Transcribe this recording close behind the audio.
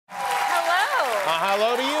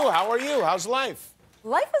hello to you. How are you? How's life?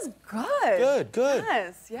 Life is good. Good.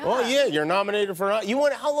 Yes, yeah. Well, yeah, you're nominated for... You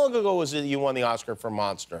won... How long ago was it you won the Oscar for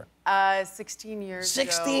Monster? 16 years ago.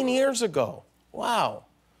 16 years ago. Wow.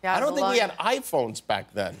 Yeah, I don't think we had iPhones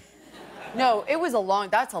back then. No, it was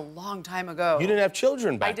that's a long time ago. You didn't have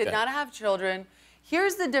children back then. I did not have children.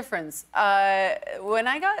 Here's the difference. When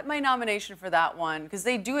I got my nomination for that one, because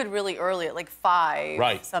they do it really early, at like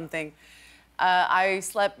 5 something, I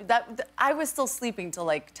slept, I was still sleeping till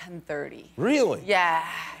like 10:30. Really? Yeah.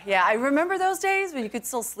 I remember those days when you could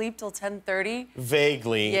still sleep till 10:30.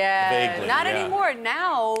 Vaguely. Yeah. Vaguely, not anymore.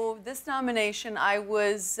 Now, this nomination, I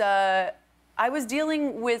was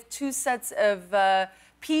dealing with 2 sets of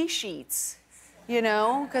pee sheets. You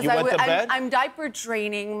know, because I'm diaper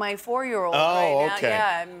training my 4-year-old right now. Okay.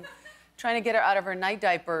 Yeah, I'm trying to get her out of her night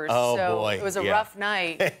diapers. Oh, so boy. It was a rough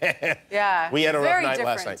night. Yeah. We had a rough night different.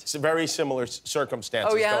 last night. It's very similar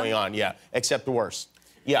circumstances going on. Yeah, except worse.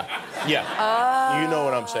 Yeah. You know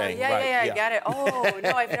what I'm saying. Yeah, right. I get it. Oh,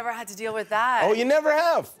 no, I've never had to deal with that. Oh, you never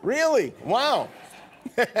have? Really? Wow.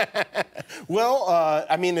 Well,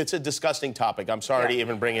 I mean, it's a disgusting topic. I'm sorry to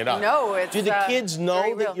even bring it up. No, it's Do the kids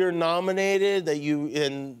know that you're nominated, that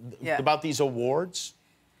about these awards?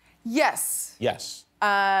 Yes. Yes.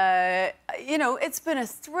 You know, it's been a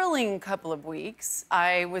thrilling couple of weeks.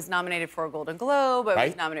 I was nominated for a Golden Globe. I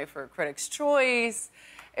was nominated for a Critics' Choice.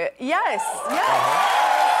 Yes.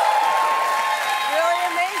 Really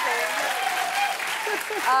amazing.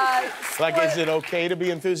 Is it okay to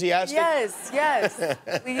be enthusiastic? Yes.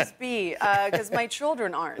 Please be, because my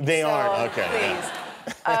children aren't. They aren't, okay.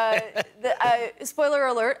 Please. Spoiler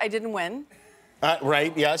alert, I didn't win.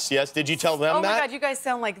 Right, yes. Did you tell them that? Oh my God, you guys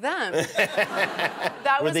sound like them.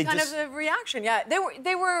 That was kind of the reaction, yeah.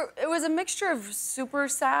 It was a mixture of super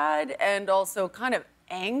sad and also kind of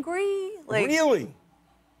angry. Like, really?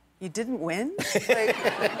 You didn't win? Like,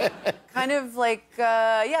 kind of like,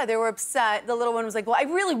 yeah, they were upset. The little one was like, well, I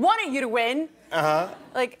really wanted you to win.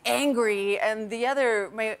 Like, angry. And the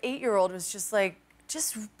other, my 8-year-old was just like,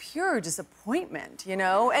 just pure disappointment, you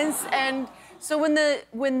know? And so when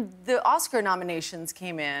the Oscar nominations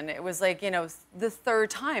came in, it was like, you know, the 3rd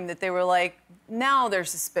time that they were like, now they're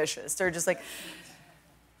suspicious. They're just like,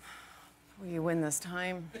 will you win this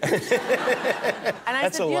time? And I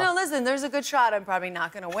said, you know, listen, there's a good shot I'm probably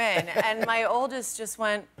not going to win. And my oldest just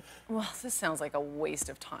went, well, this sounds like a waste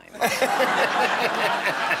of time.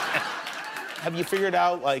 Have you figured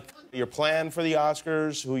out, like, your plan for the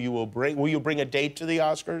Oscars, who you will bring? Will you bring a date to the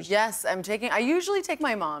Oscars? Yes, I usually take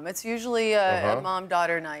my mom. It's usually a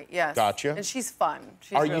mom-daughter night, yes. Gotcha. And she's fun.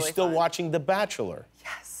 She's Are really you still fun. watching The Bachelor?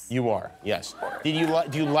 Yes. You are, yes. Do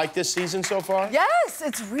you like this season so far? Yes,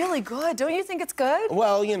 it's really good. Don't you think it's good?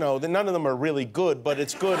 Well, you know, none of them are really good, but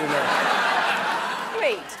it's good in a...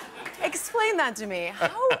 Wait. Explain that to me.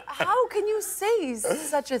 How can you say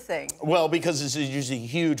such a thing? Well, because this is usually a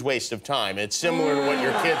huge waste of time. It's similar to what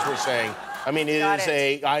your kids were saying. I mean,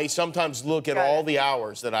 I sometimes look at all the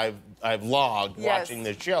hours that I've logged watching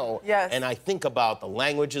this show, and I think about the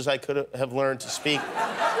languages I could have learned to speak.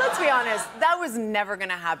 Let's be honest, that was never going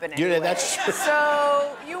to happen anyway. Yeah, that's true.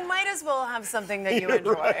 So you might as well have something that you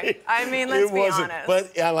enjoy. Right. I mean, let's be honest.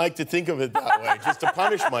 But I like to think of it that way, just to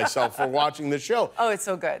punish myself for watching the show. Oh, it's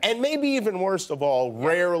so good. And maybe even worst of all,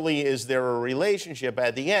 rarely is there a relationship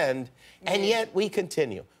at the end, and yet we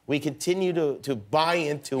continue. We continue to buy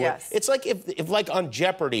into it. It's like if like on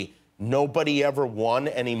Jeopardy, nobody ever won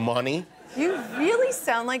any money. You really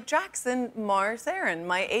sound like Jackson Mar Theron,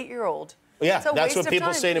 my 8-year-old. Yeah, that's what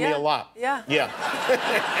people say to me a lot. Yeah.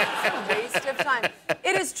 It's a waste of time.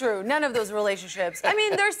 It is true. None of those relationships. I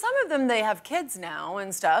mean, there's some of them, they have kids now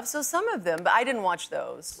and stuff, so some of them, but I didn't watch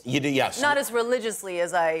those. You did, yes. Not as religiously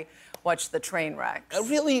as I watched the train wrecks.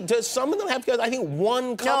 Really? Does some of them have kids? I think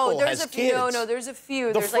one couple has kids. No, there's a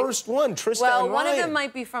few. The first one, Tristan and Ryan. Well, one of them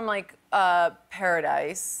might be from, like,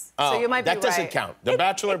 Paradise. Oh, so you might be right. That doesn't count. The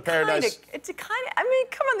Bachelor Paradise. It's a kind of, I mean,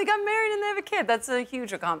 come on, they got married and they have a kid. That's a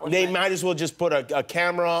huge accomplishment. They might as well just put a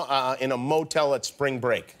camera in a motel at spring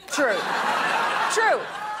break. True.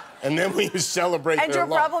 And then we celebrate And their your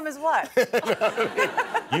problem is what?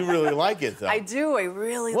 You really like it, though. I do. I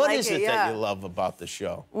really What like it, is it that you love about the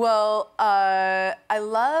show? Well, I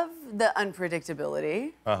love the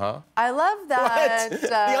unpredictability. I love that... What? The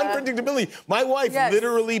unpredictability. My wife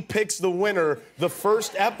literally picks the winner the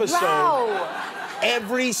first episode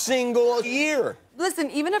every single year.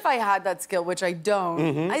 Listen, even if I had that skill, which I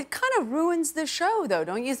don't, it kind of ruins the show, though.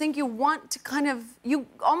 Don't you think? You want to kind of... You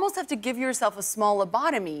almost have to give yourself a small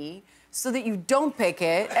lobotomy so that you don't pick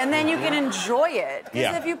it, and then you can enjoy it.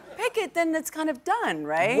 Because if you pick it, then it's kind of done,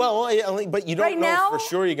 right? Well, but you don't know for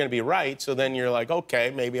sure you're going to be right, so then you're like,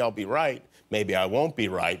 okay, maybe I'll be right. Maybe I won't be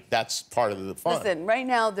right. That's part of the fun. Listen, right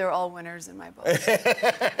now, they're all winners in my book.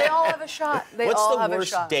 They all have a shot. They all have a shot.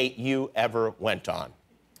 What's the worst date you ever went on?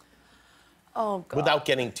 Oh, God. Without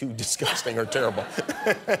getting too disgusting or terrible.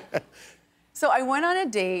 So I went on a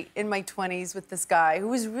date in my 20s with this guy who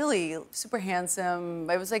was really super handsome.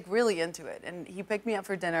 I was like really into it. And he picked me up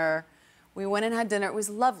for dinner. We went and had dinner. It was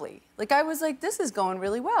lovely. Like I was like, this is going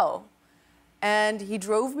really well. And he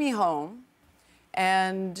drove me home.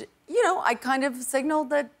 And, you know, I kind of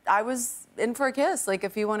signaled that I was in for a kiss. Like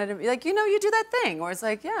if he wanted to be like, you know, you do that thing. Where it's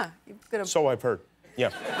like, yeah. You're gonna... So I've heard.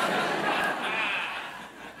 Yeah.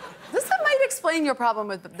 This might explain your problem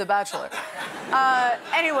with The Bachelor.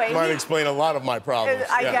 Anyway. Might explain a lot of my problems.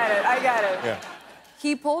 I get it. Yeah.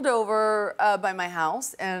 He pulled over by my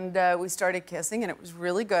house, and we started kissing, and it was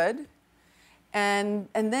really good. And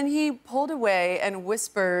then he pulled away and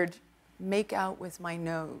whispered, "Make out with my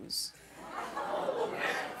nose."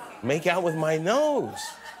 Make out with my nose?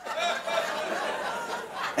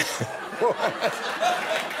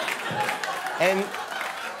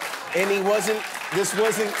 and he wasn't, this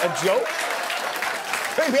wasn't a joke?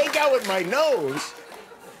 Make out with my nose?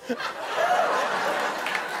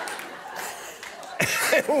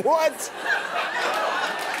 What?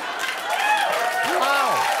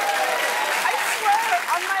 Wow. I swear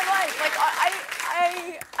on my life, like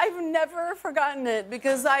I've never forgotten it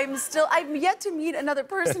because I've yet to meet another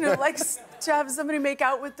person who likes to have somebody make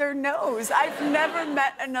out with their nose. I've never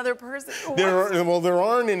met another person who there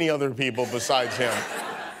aren't any other people besides him.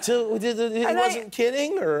 So he wasn't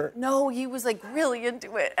kidding, or? No, he was like really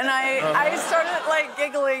into it, and I started like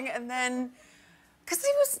giggling, and then, cause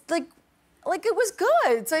he was like it was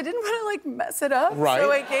good, so I didn't want to like mess it up. Right.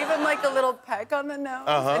 So I gave him like a little peck on the nose,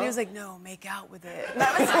 and he was like, "No, make out with it." And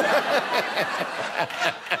that was.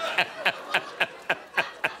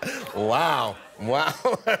 Wow.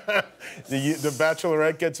 The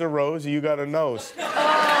Bachelorette gets a rose, you got a nose. Oh my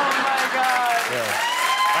God. Yeah.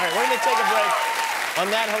 All right, we're gonna take a break. On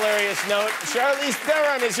that hilarious note, Charlize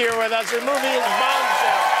Theron is here with us. Her movie is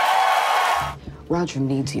Bombshell. Roger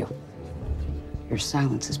needs you. Your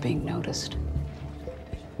silence is being noticed.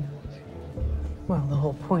 Well, the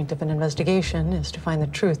whole point of an investigation is to find the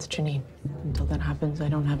truth, Janine. Until that happens, I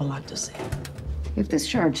don't have a lot to say. If this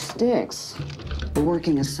charge sticks, the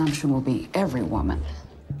working assumption will be every woman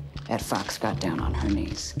at Fox got down on her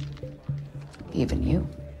knees. Even you.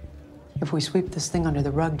 If we sweep this thing under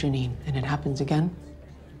the rug, Janine, and it happens again,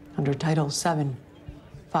 under Title VII,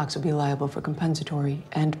 Fox will be liable for compensatory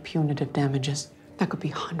and punitive damages. That could be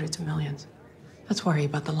hundreds of millions. Let's worry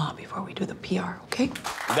about the law before we do the PR, okay?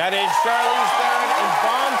 That is Charlize Theron in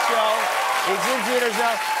Bombshell. It's in theaters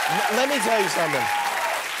now. Let me tell you something.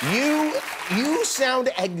 You sound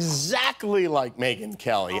exactly like Megyn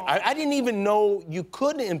Kelly. Oh. I didn't even know you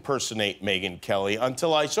could impersonate Megyn Kelly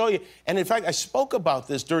until I saw you. And in fact, I spoke about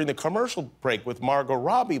this during the commercial break with Margot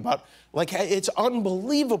Robbie about, like, it's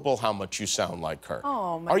unbelievable how much you sound like her.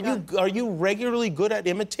 Oh, my God. Are you regularly good at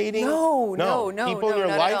imitating? No. People in your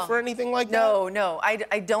life or anything like that? No.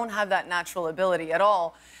 I don't have that natural ability at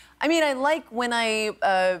all. I mean, I like when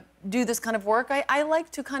I do this kind of work, I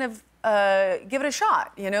like to kind of give it a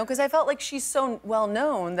shot, you know, because I felt like she's so well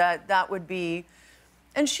known that would be,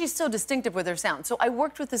 and she's so distinctive with her sound. So I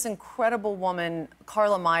worked with this incredible woman,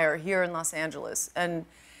 Carla Meyer, here in Los Angeles, and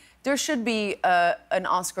there should be an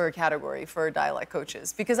Oscar category for dialect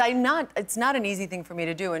coaches because it's not an easy thing for me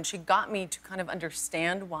to do, and she got me to kind of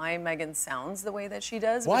understand why Megyn sounds the way that she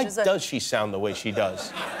does. Why does she sound the way she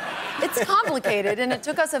does? It's complicated, and it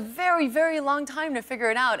took us a very, very long time to figure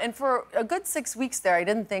it out. And for a good 6 weeks there, I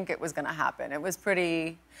didn't think it was going to happen. It was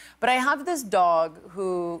pretty... But I have this dog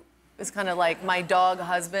who is kind of like my dog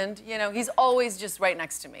husband. You know, he's always just right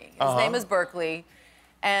next to me. His name is Berkeley,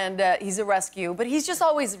 and he's a rescue. But he's just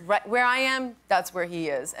always right where I am, that's where he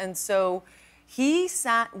is. And so he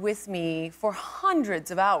sat with me for hundreds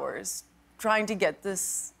of hours trying to get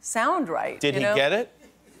this sound right. Did he get it?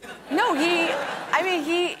 No, he...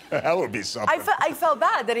 That would be something. I felt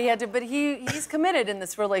bad that he had to, but he's committed in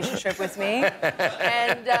this relationship with me.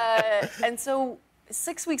 And so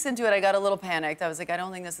 6 weeks into it, I got a little panicked. I was like, I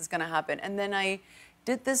don't think this is going to happen. And then I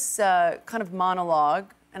did this kind of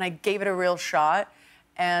monologue, and I gave it a real shot.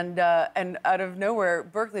 And out of nowhere,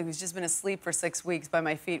 Berkeley, who's just been asleep for 6 weeks by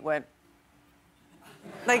my feet, went...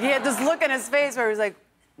 Like, he had this look in his face where he was like,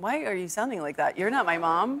 why are you sounding like that? You're not my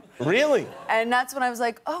mom. Really? And that's when I was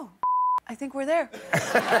like, oh, I think we're there. I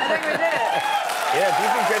think we did it. Yeah, if you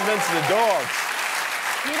can convince the dogs.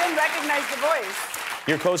 You didn't recognize the voice.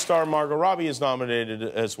 Your co-star Margot Robbie is nominated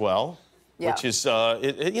as well. Yeah. Which is, yeah,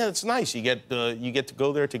 it's nice. You get to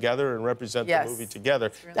go there together and represent the movie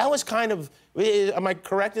together. Really that was kind of, am I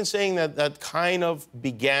correct in saying that that kind of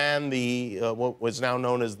began the, what was now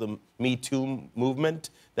known as the Me Too movement,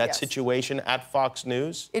 that situation at Fox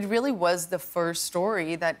News? It really was the first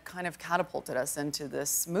story that kind of catapulted us into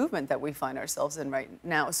this movement that we find ourselves in right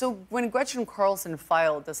now. So when Gretchen Carlson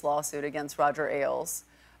filed this lawsuit against Roger Ailes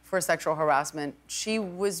for sexual harassment, she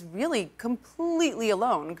was really completely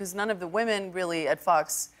alone because none of the women really at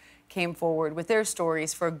Fox came forward with their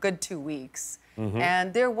stories for a good 2 weeks.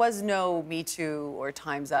 And there was no Me Too or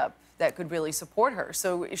Time's Up that could really support her.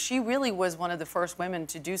 So she really was one of the first women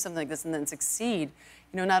to do something like this and then succeed.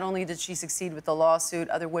 You know, not only did she succeed with the lawsuit,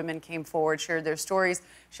 other women came forward, shared their stories.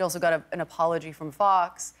 She also got an apology from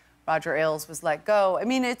Fox. Roger Ailes was let go. I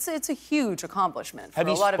mean, it's a huge accomplishment for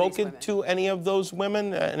a lot of these women. Have you spoken to any of those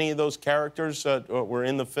women, any of those characters that were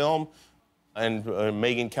in the film? And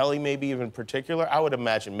Megyn Kelly, maybe even in particular? I would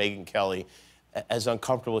imagine Megyn Kelly, as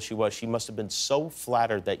uncomfortable as she was, she must have been so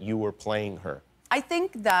flattered that you were playing her. I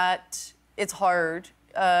think that it's hard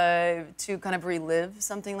to kind of relive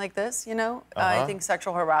something like this, you know? I think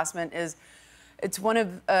sexual harassment it's one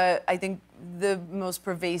of, I think, the most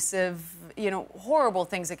pervasive, you know, horrible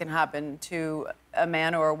things that can happen to a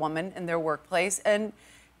man or a woman in their workplace. And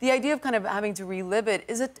the idea of kind of having to relive it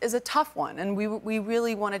is a tough one. And we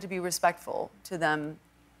really wanted to be respectful to them,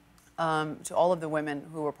 to all of the women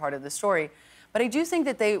who were part of the story. But I do think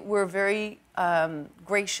that they were very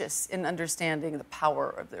gracious in understanding the power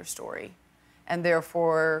of their story. And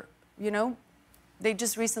therefore, you know, they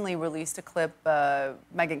just recently released a clip,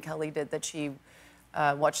 Megyn Kelly did, that she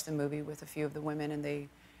watched the movie with a few of the women, and they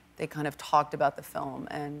kind of talked about the film.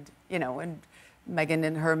 And, you know, and Megyn,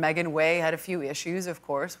 in her Megyn way, had a few issues, of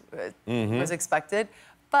course, was expected.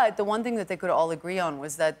 But the one thing that they could all agree on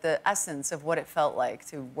was that the essence of what it felt like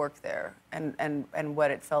to work there and what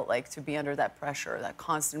it felt like to be under that pressure, that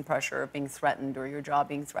constant pressure of being threatened or your job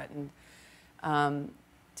being threatened,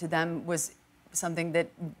 to them was something that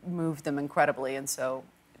moved them incredibly. And so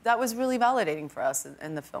that was really validating for us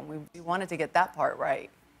in the film. We wanted to get that part right.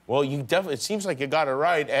 Well, you definitely, it seems like you got it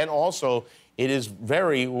right. And also, it is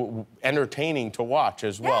very entertaining to watch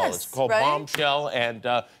as well. Yes, it's called Bombshell, and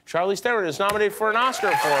Charlize Theron is nominated for an Oscar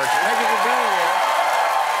for it. Thank you for being here.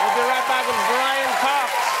 We'll be right back with Brian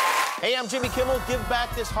Cox. Hey, I'm Jimmy Kimmel. Give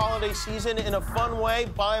back this holiday season in a fun way.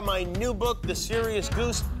 Buy my new book, The Serious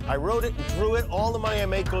Goose. I wrote it and drew it. All the money I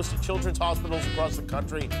make goes to children's hospitals across the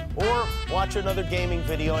country. Or watch another gaming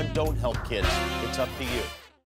video and don't help kids. It's up to you.